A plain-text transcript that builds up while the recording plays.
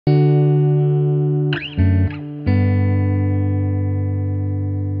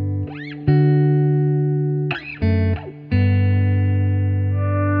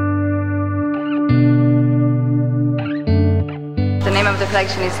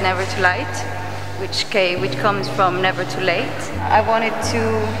collection is Never Too Light, which comes from Never Too Late. I wanted to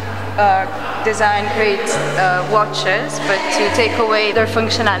create watches, but to take away their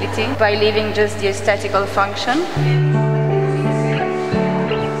functionality by leaving just the aesthetical function.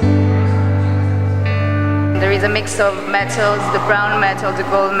 There is a mix of metals, the brown metal, the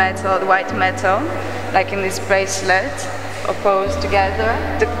gold metal, the white metal, like in this bracelet, opposed together.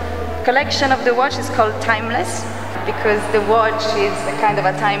 The collection of the watch is called Timeless, because the watch is a kind of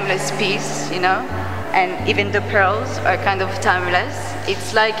a timeless piece, you know, and even the pearls are kind of timeless.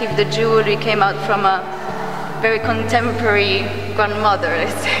 It's like if the jewelry came out from a very contemporary grandmother,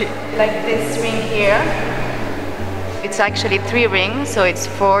 let's say. Like this ring here. It's actually 3 rings, so it's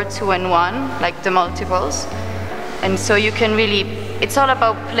 4, 2 and 1, like the multiples. And so you can really, it's all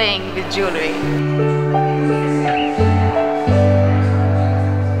about playing with jewelry.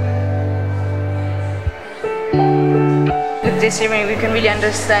 With this earring we can really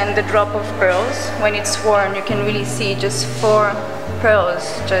understand the drop of pearls. When it's worn you can really see just 4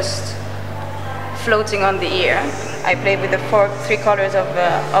 pearls just floating on the ear. I played with the 3 colors of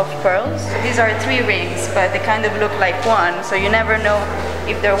pearls. These are 3 rings, but they kind of look like 1, so you never know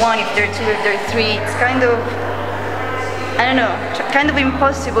if they're 1, if they're 2, if they're 3. It's kind of, I don't know, kind of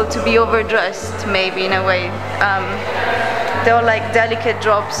impossible to be overdressed, maybe, in a way. They're all like delicate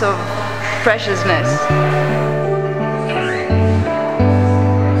drops of preciousness.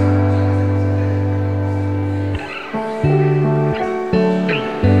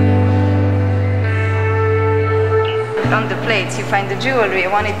 On the plates you find the jewelry.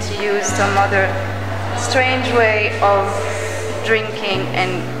 I wanted to use some other strange way of drinking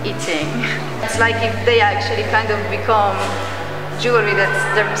and eating. It's like if they actually kind of become jewelry that's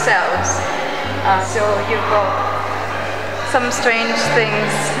themselves. So you've got some strange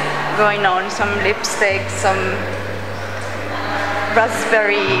things going on, some lipstick, some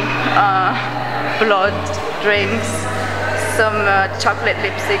raspberry blood drinks, some chocolate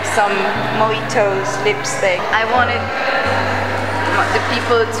lipstick, some mojitos lipstick. I wanted the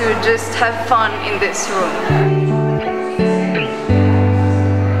people to just have fun in this room.